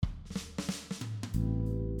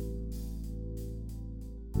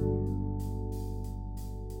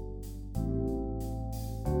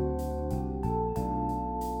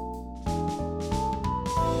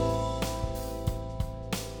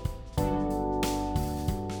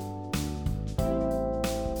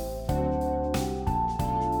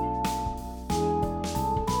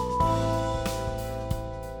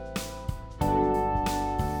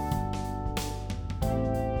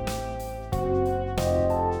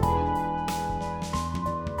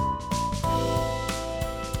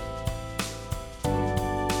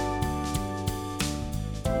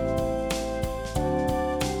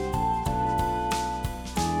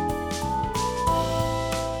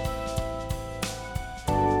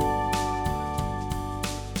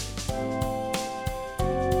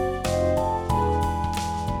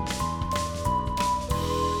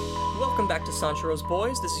back to Sanchiro's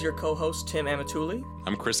Boys. This is your co-host, Tim Amatuli.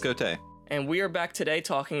 I'm Chris Cote. And we are back today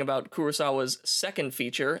talking about Kurosawa's second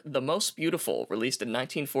feature, The Most Beautiful, released in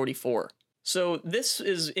 1944. So this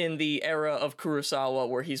is in the era of Kurosawa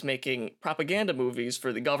where he's making propaganda movies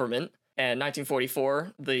for the government. And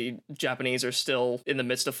 1944, the Japanese are still in the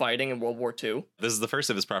midst of fighting in World War II. This is the first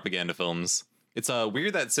of his propaganda films. It's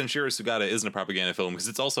weird that Senshiro Sugata isn't a propaganda film because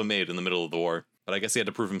it's also made in the middle of the war. But I guess he had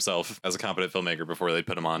to prove himself as a competent filmmaker before they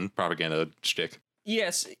put him on propaganda shtick.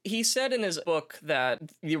 Yes, he said in his book that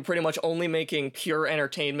you're pretty much only making pure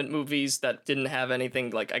entertainment movies that didn't have anything,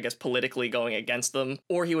 like, I guess, politically going against them,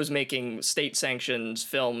 or he was making state-sanctioned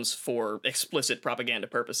films for explicit propaganda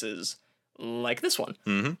purposes, like this one.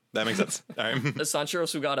 Mm-hmm. That makes sense. All right. Sanshiro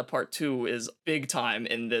Sugata Part 2 is big time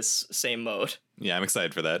in this same mode. Yeah, I'm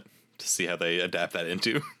excited for that, to see how they adapt that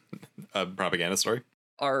into a propaganda story.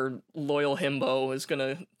 Our loyal himbo is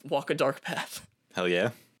gonna walk a dark path. Hell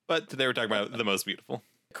yeah. But today we're talking about The Most Beautiful.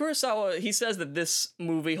 Kurosawa, he says that this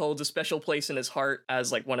movie holds a special place in his heart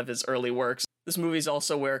as like one of his early works. This movie is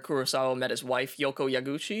also where Kurosawa met his wife, Yoko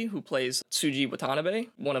Yaguchi, who plays Tsuji Watanabe,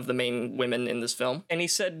 one of the main women in this film. And he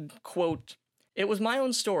said, quote, "It was my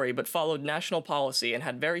own story, but followed national policy and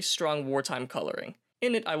had very strong wartime coloring.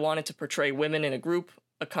 In it, I wanted to portray women in a group,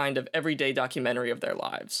 a kind of everyday documentary of their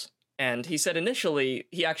lives." And he said initially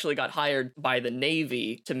he actually got hired by the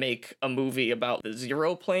Navy to make a movie about the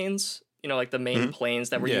Zero planes, you know, like the main planes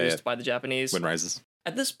that were used by the Japanese. Wind Rises.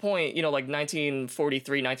 At this point, you know, like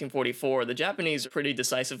 1943, 1944, the Japanese are pretty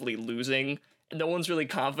decisively losing. No one's really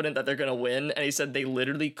confident that they're going to win. And he said they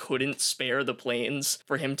literally couldn't spare the planes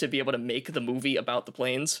for him to be able to make the movie about the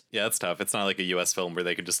planes. Yeah, that's tough. It's not like a U.S. film where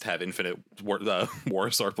they could just have infinite war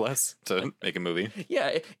surplus to make a movie.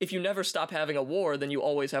 Yeah, if you never stop having a war, then you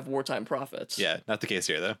always have wartime profits. Yeah, not the case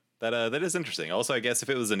here, though. That is interesting. Also, I guess if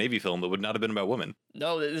it was a Navy film, it would not have been about women.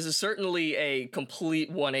 No, this is certainly a complete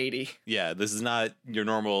 180. Yeah, this is not your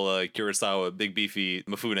normal Kurosawa big beefy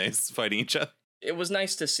Mifunes fighting each other. It was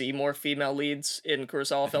nice to see more female leads in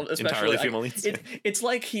Kurosawa films, especially entirely female leads. It's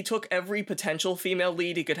like he took every potential female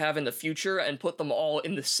lead he could have in the future and put them all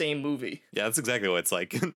in the same movie. Yeah, that's exactly what it's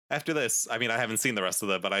like. After this, I mean, I haven't seen the rest of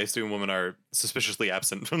that, but I assume women are suspiciously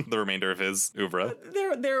absent from the remainder of his oeuvre.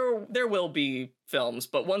 There will be films,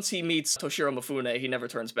 but once he meets Toshiro Mifune, he never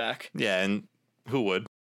turns back. Yeah, and who would?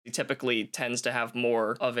 He typically tends to have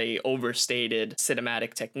more of a overstated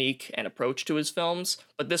cinematic technique and approach to his films,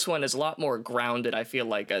 but this one is a lot more grounded, I feel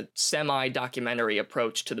like a semi-documentary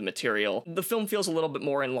approach to the material. The film feels a little bit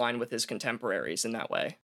more in line with his contemporaries in that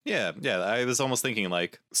way. Yeah, I was almost thinking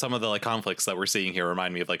like some of the like conflicts that we're seeing here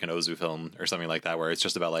remind me of like an Ozu film or something like that, where it's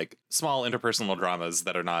just about like small interpersonal dramas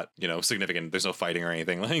that are not, you know, significant. There's no fighting or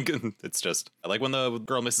anything. Like it's just like when the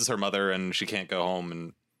girl misses her mother and she can't go home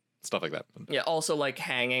and stuff like that. Yeah, also like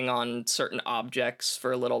hanging on certain objects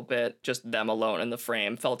for a little bit, just them alone in the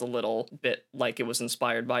frame, felt a little bit like it was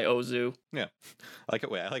inspired by Ozu. Yeah, I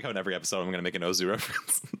like how in every episode I'm going to make an Ozu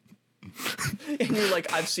reference. And you're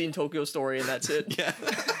like, I've seen Tokyo Story and that's it. Yeah.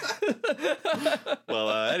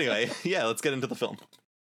 Well, anyway, yeah, let's get into the film.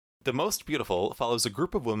 The Most Beautiful follows a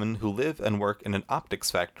group of women who live and work in an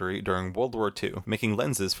optics factory during World War II, making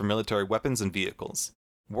lenses for military weapons and vehicles.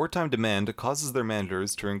 Wartime demand causes their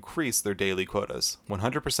managers to increase their daily quotas,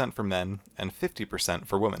 100% for men and 50%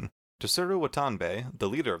 for women. Toshiro Watanabe, the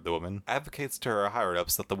leader of the women, advocates to her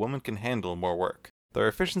higher-ups that the women can handle more work. Their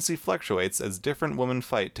efficiency fluctuates as different women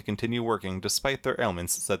fight to continue working despite their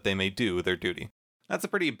ailments so that they may do their duty. That's a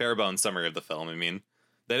pretty bare-bones summary of the film. I mean,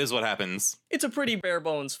 that is what happens. It's a pretty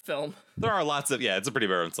bare-bones film. There are lots of, it's a pretty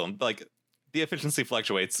bare-bones film. Like, the efficiency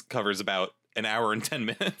fluctuates covers about an hour and 10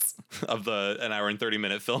 minutes of the an hour and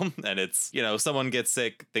 30-minute film. And it's, you know, someone gets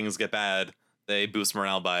sick, things get bad. They boost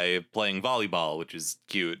morale by playing volleyball, which is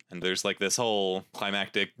cute. And there's like this whole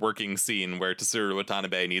climactic working scene where Toshiro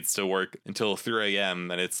Watanabe needs to work until 3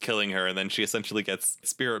 a.m. and it's killing her. And then she essentially gets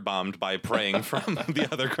spirit bombed by praying from the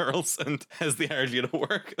other girls and has the energy to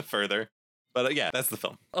work further. But yeah, that's the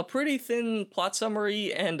film. A pretty thin plot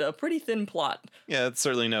summary and a pretty thin plot. Yeah, it's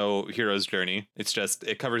certainly no hero's journey. It's just,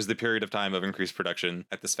 it covers the period of time of increased production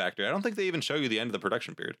at this factory. I don't think they even show you the end of the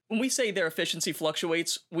production period. When we say their efficiency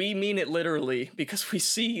fluctuates, we mean it literally because we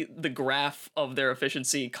see the graph of their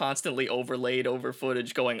efficiency constantly overlaid over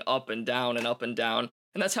footage going up and down and up and down.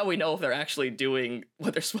 And that's how we know if they're actually doing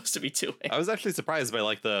what they're supposed to be doing. I was actually surprised by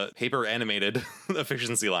like the paper animated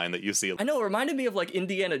efficiency line that you see. I know, it reminded me of like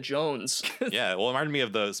Indiana Jones. Yeah, well, it reminded me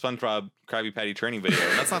of the SpongeBob Krabby Patty training video.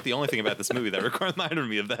 And that's not the only thing about this movie that reminded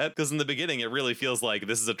me of that. Because in the beginning, it really feels like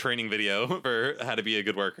this is a training video for how to be a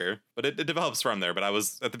good worker. But it develops from there. But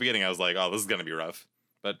at the beginning, I was like, oh, this is going to be rough.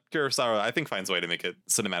 But Kurosawa, I think, finds a way to make it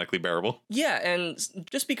cinematically bearable. Yeah, and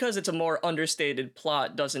just because it's a more understated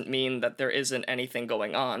plot doesn't mean that there isn't anything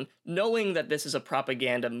going on. Knowing that this is a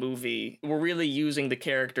propaganda movie, we're really using the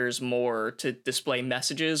characters more to display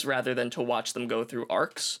messages rather than to watch them go through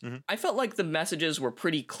arcs. I felt like the messages were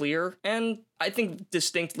pretty clear, and I think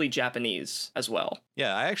distinctly Japanese as well.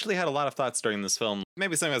 Yeah, I actually had a lot of thoughts during this film.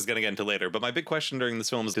 Maybe something I was going to get into later, but my big question during this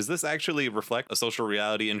film is, does this actually reflect a social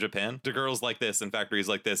reality in Japan? Do girls like this in factories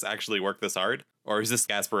like this actually work this hard? Or is this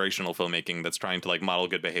aspirational filmmaking that's trying to like model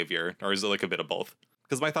good behavior? Or is it like a bit of both?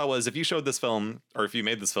 Because my thought was, if you showed this film, or if you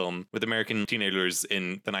made this film with American teenagers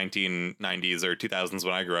in the 1990s or 2000s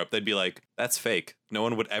when I grew up, they'd be like, that's fake. No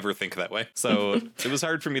one would ever think that way. So it was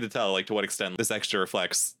hard for me to tell, like, to what extent this extra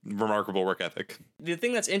reflects remarkable work ethic. The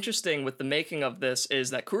thing that's interesting with the making of this is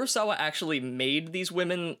that Kurosawa actually made these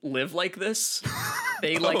women live like this.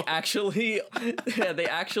 They actually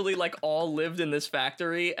like all lived in this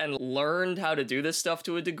factory and learned how to do this stuff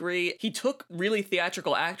to a degree. He took really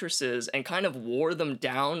theatrical actresses and kind of wore them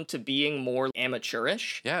down to being more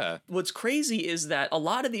amateurish. Yeah. What's crazy is that a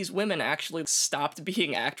lot of these women actually stopped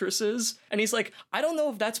being actresses. And he's like, I don't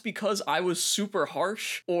know if that's because I was super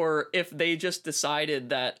harsh or if they just decided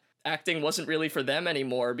that acting wasn't really for them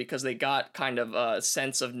anymore because they got kind of a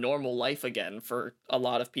sense of normal life again for a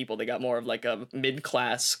lot of people. They got more of like a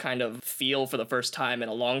mid-class kind of feel for the first time in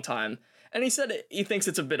a long time. And he said he thinks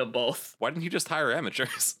it's a bit of both. Why didn't he just hire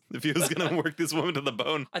amateurs if he was going to work this woman to the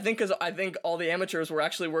bone? I think all the amateurs were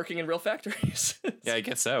actually working in real factories. Yeah, I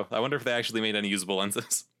guess so. I wonder if they actually made any usable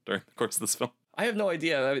lenses during the course of this film. I have no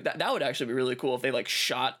idea. I mean, that would actually be really cool if they like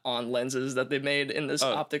shot on lenses that they made in this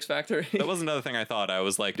optics factory. That was another thing I thought. I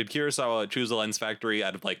was like, did Kurosawa choose a lens factory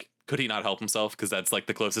out of like, could he not help himself? Because that's like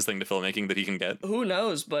the closest thing to filmmaking that he can get. Who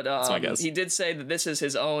knows? But that's my guess. He did say that this is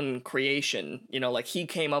his own creation. You know, like he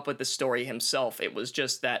came up with the story himself. It was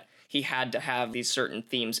just that he had to have these certain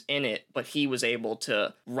themes in it, but he was able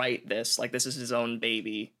to write this. Like this is his own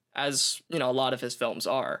baby, as, you know, a lot of his films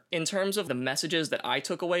are. In terms of the messages that I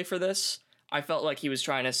took away for this, I felt like he was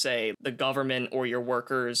trying to say the government or your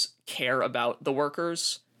workers care about the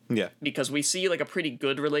workers. Yeah. Because we see like a pretty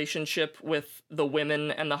good relationship with the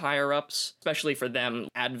women and the higher ups, especially for them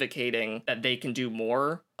advocating that they can do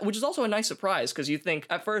more, which is also a nice surprise because you think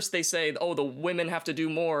at first they say, oh, the women have to do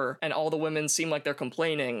more and all the women seem like they're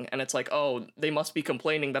complaining. And it's like, oh, they must be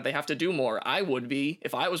complaining that they have to do more. I would be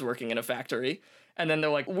if I was working in a factory. And then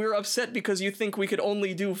they're like, we're upset because you think we could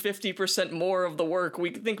only do 50% more of the work.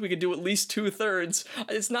 We think we could do at least 2/3.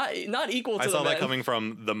 It's not equal to the men. I saw that coming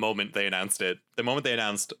from the moment they announced it. The moment they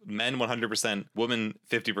announced men 100%, women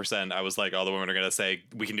 50%, I was like, oh, the women are going to say,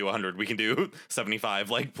 we can do 100, we can do 75.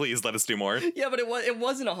 Like, please let us do more. Yeah, but it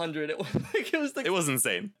wasn't 100. It was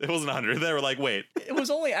insane. It wasn't 100. They were like, wait. It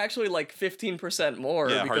was only actually like 15% more.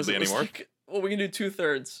 Yeah, because hardly anymore. Like, well, we can do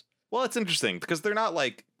 2/3. Well, it's interesting because they're not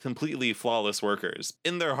like completely flawless workers.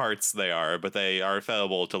 In their hearts, they are, but they are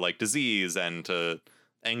fallible to like disease and to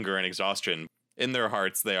anger and exhaustion. In their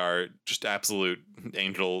hearts, they are just absolute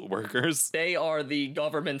angel workers. They are the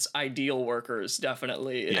government's ideal workers,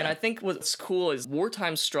 definitely. Yeah. And I think what's cool is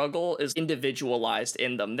wartime struggle is individualized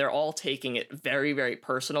in them. They're all taking it very, very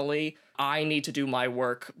personally. I need to do my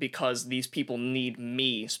work because these people need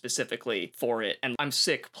me specifically for it. And I'm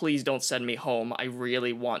sick. Please don't send me home. I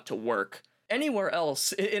really want to work. Anywhere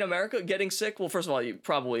else in America, getting sick, well, first of all, you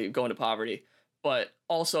probably go into poverty. But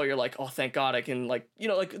also you're like, oh, thank God I can, like, you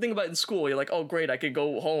know, like think about it in school. You're like, oh, great, I could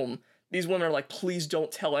go home. These women are like, please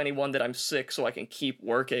don't tell anyone that I'm sick so I can keep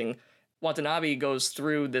working. Watanabe goes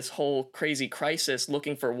through this whole crazy crisis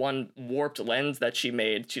looking for one warped lens that she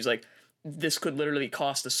made. She's like, this could literally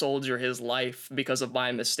cost a soldier his life because of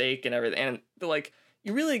my mistake and everything. And they're like,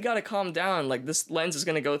 you really got to calm down. Like, this lens is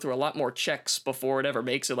going to go through a lot more checks before it ever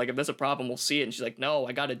makes it. Like, if there's a problem, we'll see it. And she's like, no,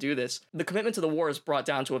 I got to do this. The commitment to the war is brought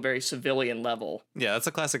down to a very civilian level. Yeah, that's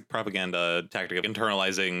a classic propaganda tactic of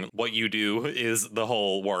internalizing what you do is the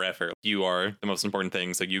whole war effort. You are the most important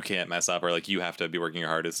thing, so you can't mess up, or like you have to be working your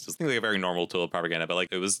hardest. It's like a very normal tool of propaganda, but like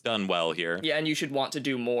it was done well here. Yeah, and you should want to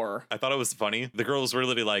do more. I thought it was funny. The girls were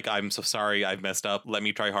literally like, I'm so sorry, I've messed up. Let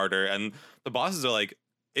me try harder. And the bosses are like,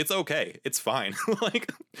 it's okay. It's fine. Like,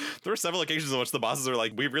 there were several occasions in which the bosses are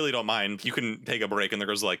like, we really don't mind. You can take a break. And the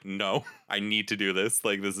girls are like, no, I need to do this.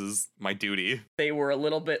 Like, this is my duty. They were a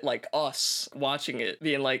little bit like us watching it,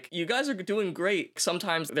 being like, you guys are doing great.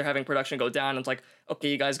 Sometimes they're having production go down. And it's like, okay,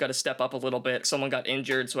 you guys got to step up a little bit. Someone got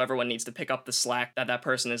injured, so everyone needs to pick up the slack that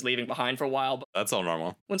person is leaving behind for a while. But that's all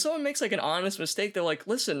normal. when someone makes like an honest mistake, they're like,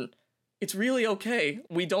 listen, it's really okay.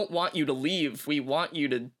 We don't want you to leave. We want you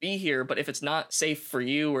to be here, but if it's not safe for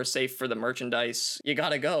you or safe for the merchandise, you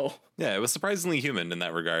gotta go. Yeah, it was surprisingly human in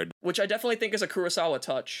that regard. Which I definitely think is a Kurosawa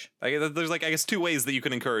touch. There's like, I guess, two ways that you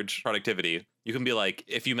can encourage productivity. You can be like,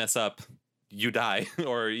 if you mess up, you die.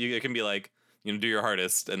 Or it can be like, do your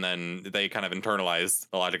hardest, and then they kind of internalize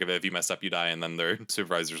the logic of it. If you mess up, you die, and then their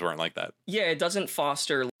supervisors weren't like that. Yeah, it doesn't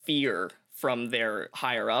foster fear from their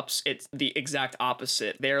higher ups. It's the exact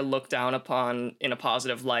opposite. They're looked down upon in a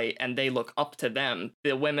positive light, and they look up to them.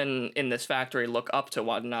 The women in this factory look up to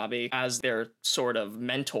Watanabe as their sort of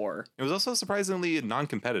mentor. It was also surprisingly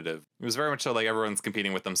non-competitive. It was very much so like everyone's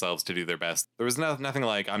competing with themselves to do their best. There was nothing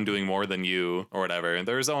like, I'm doing more than you or whatever. And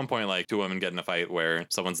there was at one point like two women get in a fight where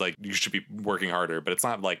someone's like, you should be working harder, but it's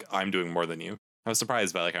not like I'm doing more than you. I was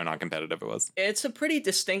surprised by like how non-competitive it was. It's a pretty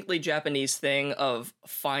distinctly Japanese thing of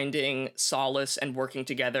finding solace and working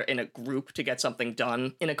together in a group to get something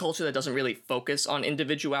done in a culture that doesn't really focus on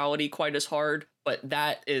individuality quite as hard. But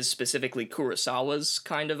that is specifically Kurosawa's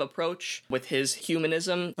kind of approach with his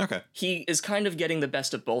humanism. Okay. He is kind of getting the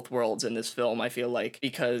best of both worlds in this film, I feel like,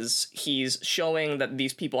 because he's showing that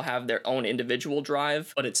these people have their own individual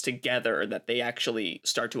drive, but it's together that they actually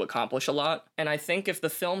start to accomplish a lot. And I think if the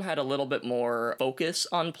film had a little bit more focus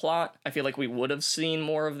on plot, I feel like we would have seen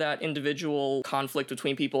more of that individual conflict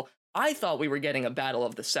between people. I thought we were getting a Battle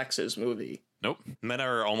of the Sexes movie. Nope. Men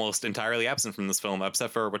are almost entirely absent from this film,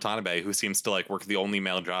 except for Watanabe, who seems to like work the only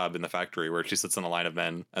male job in the factory, where she sits in a line of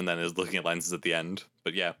men and then is looking at lenses at the end.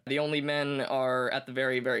 But yeah. The only men are at the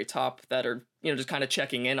very, very top that are, just kind of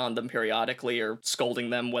checking in on them periodically or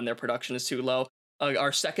scolding them when their production is too low.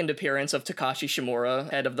 Our second appearance of Takashi Shimura,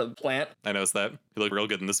 head of the plant. I noticed that. He looked real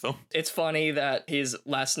good in this film. It's funny that his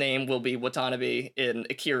last name will be Watanabe in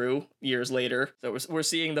Ikiru years later. So we're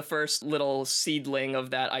seeing the first little seedling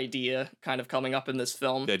of that idea kind of coming up in this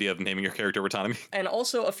film. The idea of naming your character Watanabe. And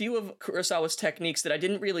also a few of Kurosawa's techniques that I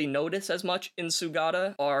didn't really notice as much in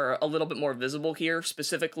Sugata are a little bit more visible here.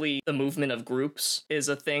 Specifically, the movement of groups is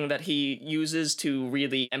a thing that he uses to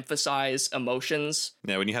really emphasize emotions.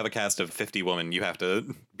 Yeah, when you have a cast of 50 women, you have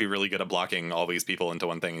to be really good at blocking all these people into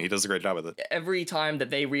one thing. He does a great job with it. Every time that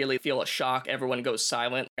they really feel a shock, everyone goes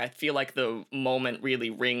silent. I feel like the moment really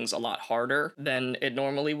rings a lot harder than it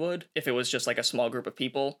normally would if it was just like a small group of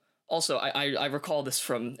people. Also, I recall this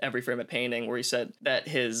from Every Frame a Painting, where he said that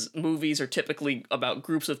his movies are typically about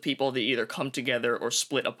groups of people that either come together or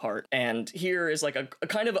split apart. And here is like a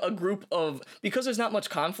kind of a group of, because there's not much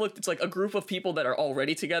conflict, it's like a group of people that are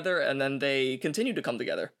already together and then they continue to come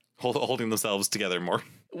together. Holding themselves together more.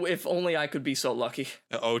 If only I could be so lucky.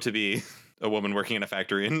 Oh, to be a woman working in a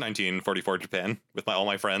factory in 1944 Japan with all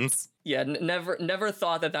my friends. Yeah, never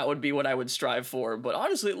thought that would be what I would strive for, but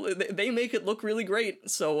honestly, they make it look really great.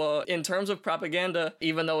 So in terms of propaganda,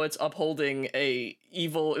 even though it's upholding a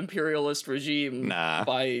evil imperialist regime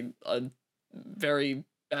by a very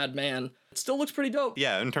bad man, it still looks pretty dope.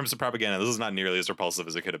 Yeah, in terms of propaganda, this is not nearly as repulsive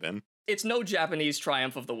as it could have been. It's no Japanese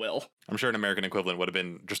triumph of the will. I'm sure an American equivalent would have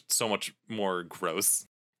been just so much more gross.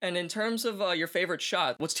 And in terms of your favorite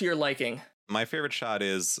shot, what's to your liking? My favorite shot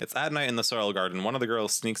is, it's at night in the Sorrel Garden. One of the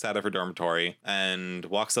girls sneaks out of her dormitory and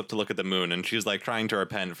walks up to look at the moon, and she's like trying to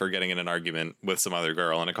repent for getting in an argument with some other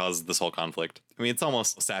girl, and it causes this whole conflict. I mean, it's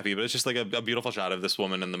almost sappy, but it's just like a beautiful shot of this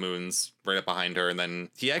woman and the moon's right up behind her, and then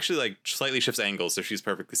he actually like slightly shifts angles so she's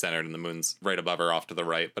perfectly centered and the moon's right above her off to the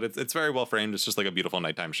right. But it's very well framed. It's just like a beautiful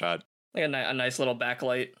nighttime shot. Like a nice little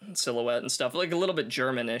backlight silhouette and stuff, like a little bit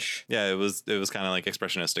Germanish. Yeah, it was kind of like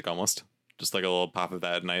expressionistic almost. Just like a little pop of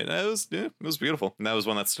that at night. It was beautiful. And that was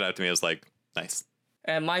one that stood out to me. I was like, nice.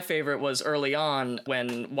 And my favorite was early on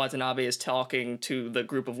when Watanabe is talking to the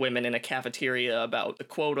group of women in a cafeteria about the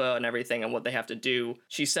quota and everything and what they have to do.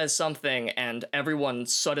 She says something and everyone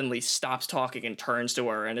suddenly stops talking and turns to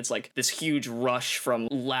her. And it's like this huge rush from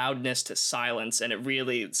loudness to silence. And it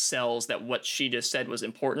really sells that what she just said was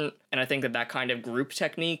important. And I think that kind of group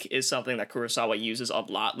technique is something that Kurosawa uses a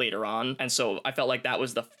lot later on. And so I felt like that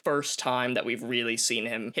was the first time that we've really seen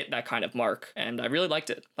him hit that kind of mark. And I really liked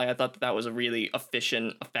it. Like, I thought that was a really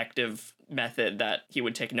efficient, effective method that he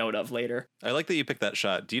would take note of later. I like that you picked that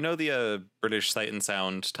shot. Do you know the British Sight and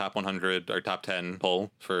Sound top 100 or top 10 poll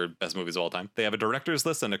for best movies of all time? They have a director's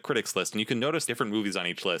list and a critics list, and you can notice different movies on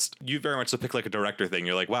each list. You very much so pick like a director thing.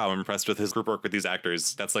 You're like, wow, I'm impressed with his group work with these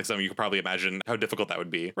actors. That's like something you could probably imagine how difficult that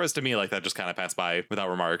would be. Whereas to me, like that just kind of passed by without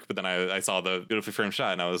remark. But then I saw the beautifully framed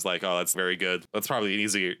shot and I was like, oh, that's very good. That's probably an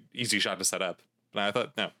easy shot to set up. But I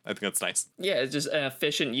thought, no, I think that's nice. Yeah, it's just an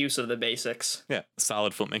efficient use of the basics. Yeah,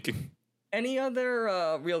 solid filmmaking. Any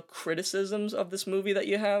other real criticisms of this movie that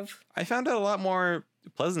you have? I found it a lot more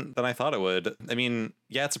pleasant than I thought it would. I mean,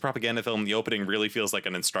 yeah, it's a propaganda film. The opening really feels like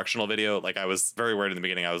an instructional video. Like, I was very worried in the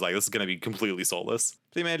beginning. I was like, this is going to be completely soulless.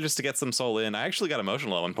 They managed to get some soul in. I actually got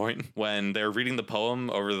emotional at one point when they're reading the poem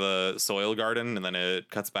over the soil garden, and then it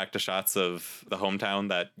cuts back to shots of the hometown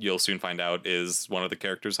that you'll soon find out is one of the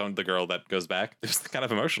characters' home, the girl that goes back. It was kind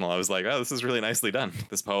of emotional. I was like, oh, this is really nicely done.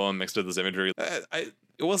 This poem mixed with this imagery.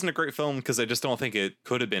 It wasn't a great film because I just don't think it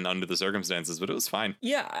could have been under the circumstances, but it was fine.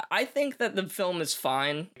 Yeah, I think that the film is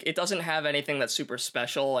fine. It doesn't have anything that's super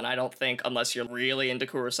special, and I don't think unless you're really into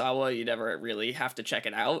Kurosawa, you'd ever really have to check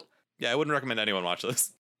it out. Yeah, I wouldn't recommend anyone watch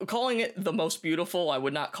this. Calling it the most beautiful, I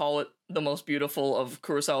would not call it the most beautiful of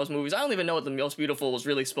Kurosawa's movies. I don't even know what the most beautiful was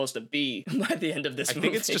really supposed to be by the end of this movie.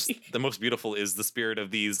 I think it's just the most beautiful is the spirit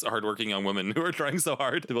of these hardworking young women who are trying so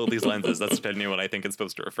hard to build these lenses. That's genuinely what I think it's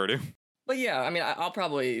supposed to refer to. But yeah, I mean, I'll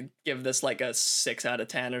probably give this like a 6 out of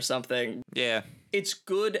 10 or something. Yeah. It's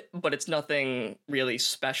good, but it's nothing really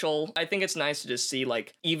special. I think it's nice to just see,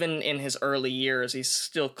 like, even in his early years, he's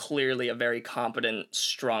still clearly a very competent,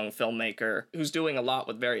 strong filmmaker who's doing a lot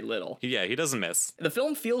with very little. Yeah, he doesn't miss. The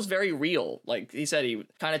film feels very real. Like he said, he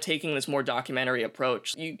kind of taking this more documentary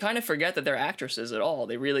approach. You kind of forget that they're actresses at all.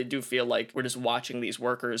 They really do feel like we're just watching these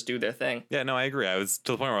workers do their thing. Yeah, no, I agree. I was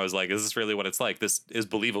to the point where I was like, is this really what it's like? This is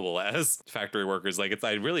believable as factory workers. Like,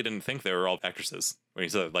 I really didn't think they were all actresses. When he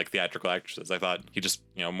said like theatrical actresses, I thought he just,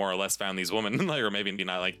 more or less found these women, or maybe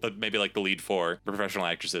not like the lead 4 professional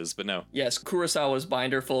actresses, but no. Yes, Kurosawa's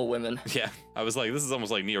binder full of women. Yeah, I was like, this is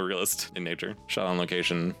almost like neorealist in nature. Shot on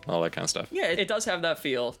location, all that kind of stuff. Yeah, it does have that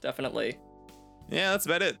feel, definitely. Yeah, that's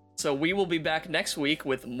about it. So we will be back next week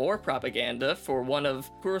with more propaganda for one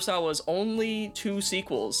of Kurosawa's only 2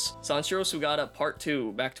 sequels, Sanshiro Sugata Part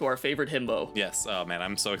 2, back to our favorite himbo. Yes, oh man,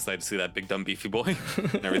 I'm so excited to see that big dumb beefy boy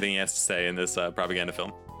and everything he has to say in this propaganda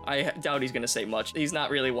film. I doubt he's going to say much. He's not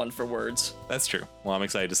really one for words. That's true. Well, I'm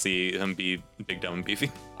excited to see him be big, dumb, and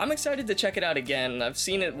beefy. I'm excited to check it out again. I've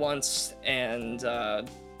seen it once, and I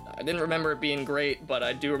didn't remember it being great, but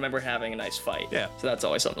I do remember having a nice fight. Yeah. So that's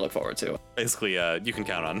always something to look forward to. Basically, you can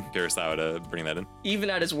count on Kurosawa to bring that in. Even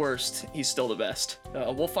at his worst, he's still the best.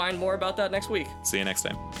 We'll find more about that next week. See you next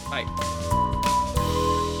time. Bye.